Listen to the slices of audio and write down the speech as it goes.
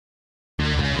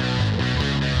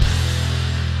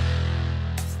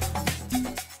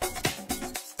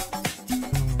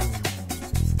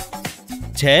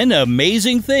10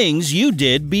 amazing things you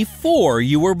did before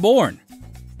you were born.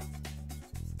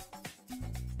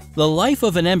 The life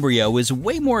of an embryo is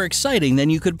way more exciting than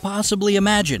you could possibly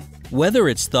imagine. Whether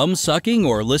it's thumb sucking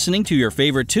or listening to your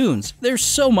favorite tunes, there's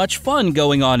so much fun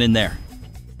going on in there.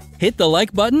 Hit the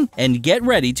like button and get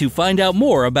ready to find out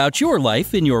more about your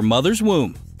life in your mother's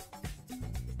womb.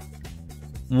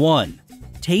 1.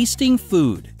 Tasting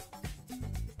food.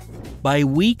 By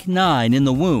week 9 in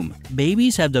the womb,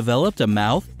 babies have developed a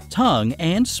mouth, tongue,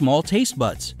 and small taste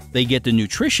buds. They get the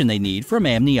nutrition they need from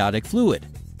amniotic fluid.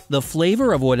 The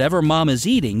flavor of whatever mom is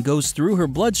eating goes through her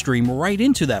bloodstream right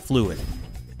into that fluid.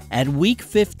 At week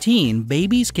 15,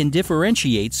 babies can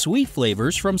differentiate sweet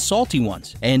flavors from salty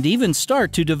ones and even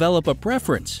start to develop a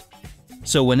preference.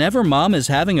 So whenever mom is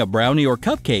having a brownie or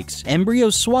cupcakes,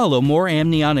 embryos swallow more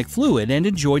amniotic fluid and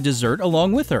enjoy dessert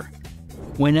along with her.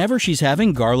 Whenever she's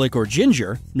having garlic or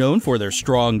ginger, known for their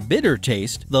strong, bitter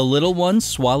taste, the little ones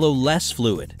swallow less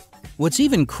fluid. What's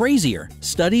even crazier,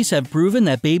 studies have proven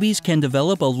that babies can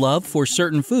develop a love for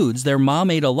certain foods their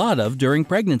mom ate a lot of during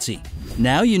pregnancy.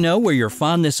 Now you know where your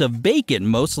fondness of bacon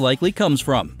most likely comes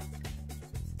from.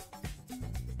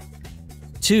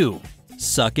 2.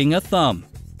 Sucking a thumb.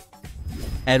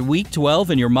 At week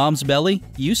 12 in your mom's belly,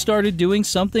 you started doing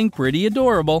something pretty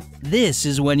adorable. This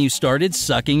is when you started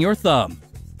sucking your thumb.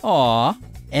 Aww.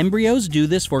 Embryos do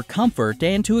this for comfort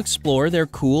and to explore their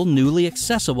cool, newly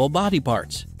accessible body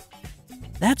parts.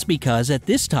 That's because at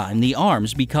this time the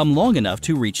arms become long enough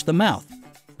to reach the mouth.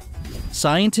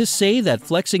 Scientists say that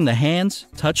flexing the hands,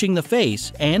 touching the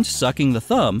face, and sucking the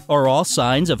thumb are all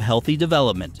signs of healthy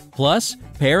development. Plus,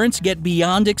 parents get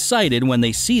beyond excited when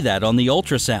they see that on the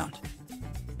ultrasound.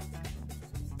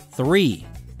 3.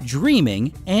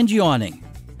 Dreaming and yawning.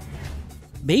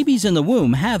 Babies in the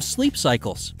womb have sleep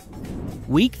cycles.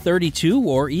 Week 32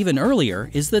 or even earlier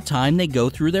is the time they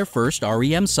go through their first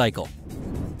REM cycle.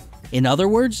 In other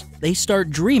words, they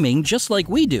start dreaming just like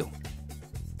we do.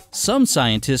 Some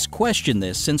scientists question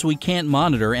this since we can't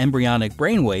monitor embryonic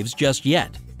brainwaves just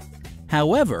yet.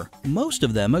 However, most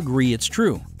of them agree it's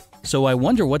true, so I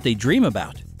wonder what they dream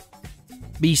about.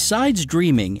 Besides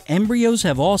dreaming, embryos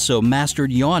have also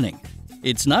mastered yawning.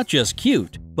 It's not just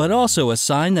cute, but also a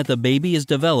sign that the baby is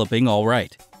developing all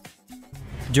right.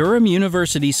 Durham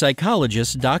University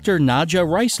psychologist Dr. Nadja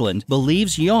Riceland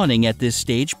believes yawning at this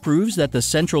stage proves that the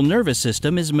central nervous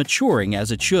system is maturing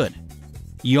as it should.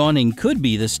 Yawning could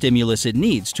be the stimulus it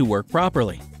needs to work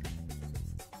properly.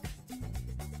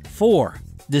 4.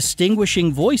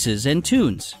 Distinguishing voices and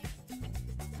tunes.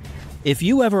 If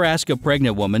you ever ask a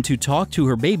pregnant woman to talk to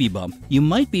her baby bump, you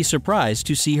might be surprised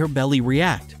to see her belly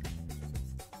react.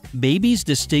 Babies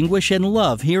distinguish and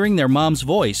love hearing their mom's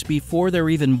voice before they're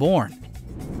even born.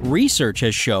 Research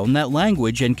has shown that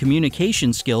language and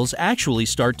communication skills actually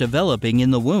start developing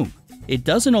in the womb. It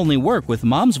doesn't only work with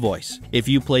mom's voice. If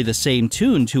you play the same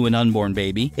tune to an unborn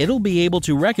baby, it'll be able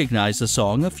to recognize the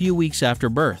song a few weeks after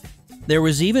birth. There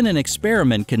was even an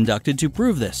experiment conducted to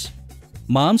prove this.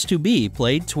 Moms-to-be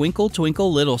played Twinkle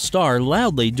Twinkle Little Star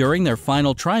loudly during their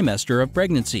final trimester of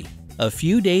pregnancy. A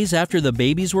few days after the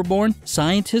babies were born,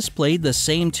 scientists played the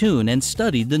same tune and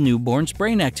studied the newborn's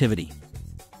brain activity.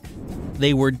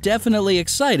 They were definitely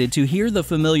excited to hear the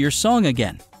familiar song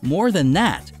again. More than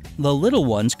that, the little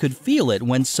ones could feel it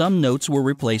when some notes were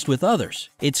replaced with others.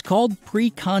 It's called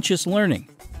preconscious learning.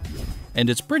 And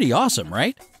it's pretty awesome,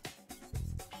 right?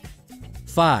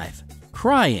 5.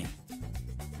 Crying.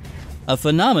 A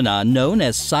phenomenon known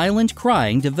as silent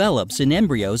crying develops in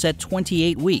embryos at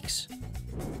 28 weeks.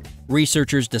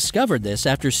 Researchers discovered this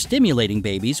after stimulating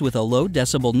babies with a low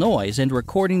decibel noise and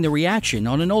recording the reaction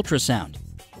on an ultrasound.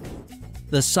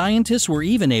 The scientists were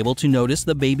even able to notice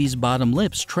the baby's bottom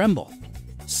lips tremble.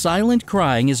 Silent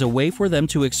crying is a way for them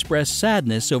to express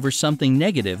sadness over something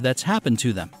negative that's happened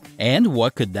to them. And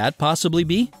what could that possibly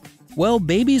be? Well,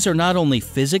 babies are not only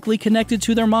physically connected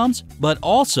to their moms, but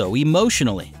also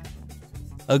emotionally.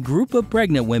 A group of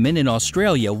pregnant women in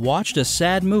Australia watched a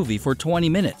sad movie for 20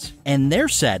 minutes, and their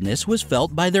sadness was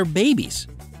felt by their babies.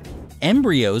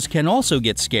 Embryos can also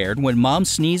get scared when mom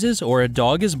sneezes or a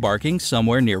dog is barking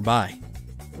somewhere nearby.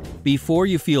 Before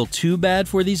you feel too bad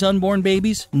for these unborn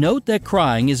babies, note that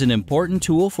crying is an important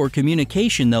tool for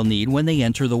communication they'll need when they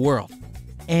enter the world.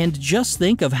 And just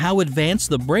think of how advanced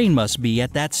the brain must be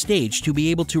at that stage to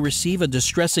be able to receive a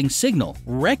distressing signal,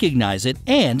 recognize it,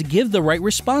 and give the right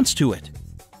response to it.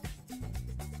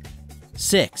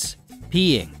 6.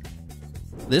 Peeing.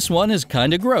 This one is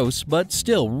kinda gross, but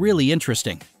still really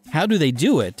interesting. How do they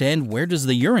do it, and where does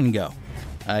the urine go?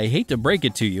 I hate to break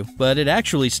it to you, but it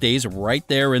actually stays right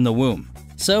there in the womb.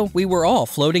 so we were all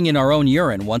floating in our own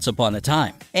urine once upon a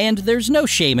time. And there's no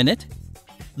shame in it.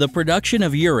 The production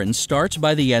of urine starts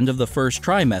by the end of the first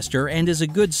trimester and is a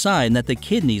good sign that the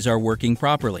kidneys are working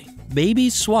properly.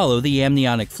 Babies swallow the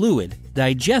amniotic fluid,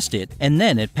 digest it, and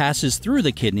then it passes through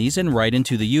the kidneys and right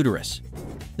into the uterus.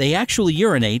 They actually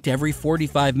urinate every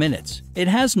 45 minutes. It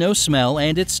has no smell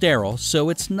and it's sterile, so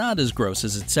it's not as gross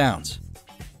as it sounds.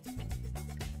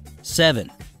 7.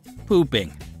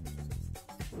 Pooping.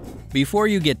 Before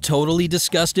you get totally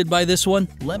disgusted by this one,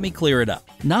 let me clear it up.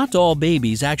 Not all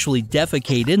babies actually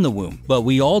defecate in the womb, but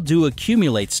we all do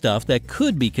accumulate stuff that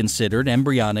could be considered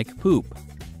embryonic poop.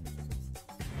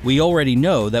 We already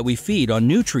know that we feed on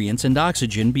nutrients and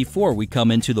oxygen before we come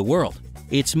into the world.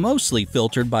 It's mostly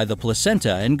filtered by the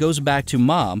placenta and goes back to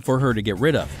mom for her to get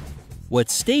rid of. What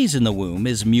stays in the womb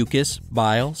is mucus,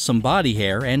 bile, some body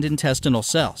hair, and intestinal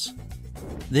cells.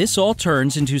 This all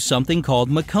turns into something called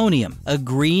meconium, a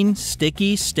green,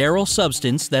 sticky, sterile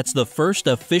substance that's the first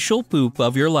official poop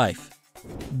of your life.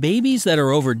 Babies that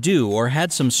are overdue or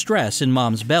had some stress in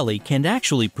mom's belly can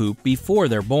actually poop before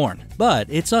they're born, but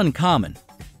it's uncommon.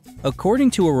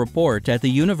 According to a report at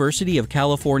the University of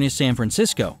California, San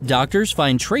Francisco, doctors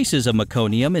find traces of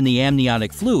meconium in the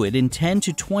amniotic fluid in 10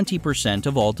 to 20%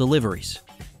 of all deliveries.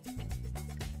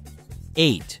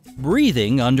 8.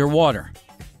 Breathing underwater.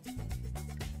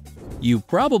 You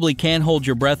probably can't hold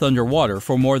your breath underwater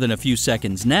for more than a few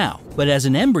seconds now, but as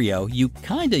an embryo, you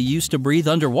kinda used to breathe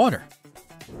underwater.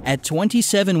 At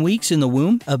 27 weeks in the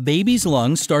womb, a baby's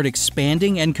lungs start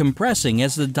expanding and compressing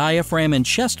as the diaphragm and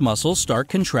chest muscles start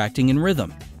contracting in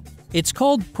rhythm. It's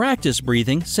called practice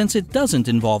breathing since it doesn't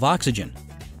involve oxygen.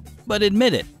 But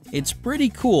admit it, it's pretty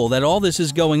cool that all this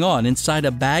is going on inside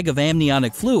a bag of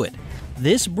amniotic fluid.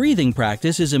 This breathing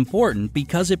practice is important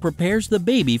because it prepares the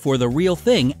baby for the real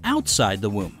thing outside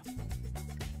the womb.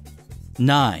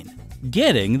 9.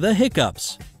 Getting the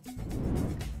hiccups.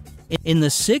 In the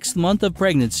 6th month of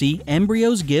pregnancy,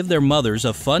 embryos give their mothers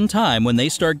a fun time when they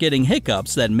start getting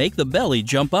hiccups that make the belly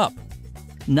jump up.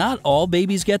 Not all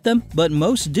babies get them, but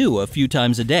most do a few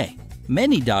times a day.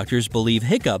 Many doctors believe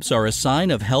hiccups are a sign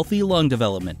of healthy lung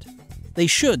development. They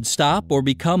should stop or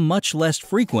become much less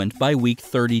frequent by week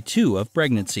 32 of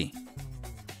pregnancy.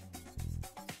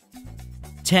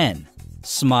 10.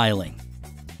 Smiling.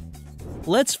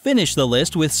 Let's finish the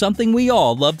list with something we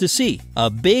all love to see, a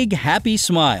big happy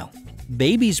smile.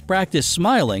 Babies practice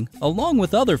smiling along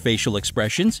with other facial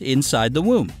expressions inside the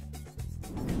womb.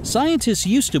 Scientists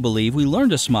used to believe we learn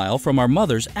to smile from our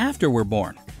mothers after we're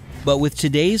born. But with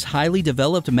today's highly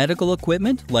developed medical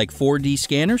equipment like 4D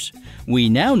scanners, we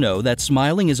now know that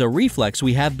smiling is a reflex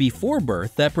we have before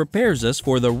birth that prepares us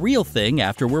for the real thing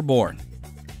after we're born.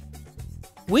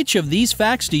 Which of these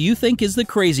facts do you think is the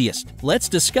craziest? Let's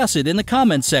discuss it in the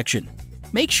comments section.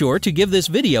 Make sure to give this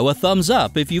video a thumbs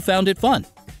up if you found it fun.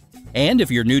 And if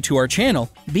you're new to our channel,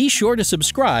 be sure to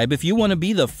subscribe if you want to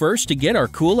be the first to get our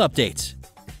cool updates.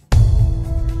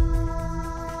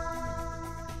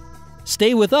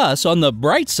 Stay with us on the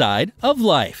bright side of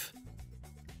life.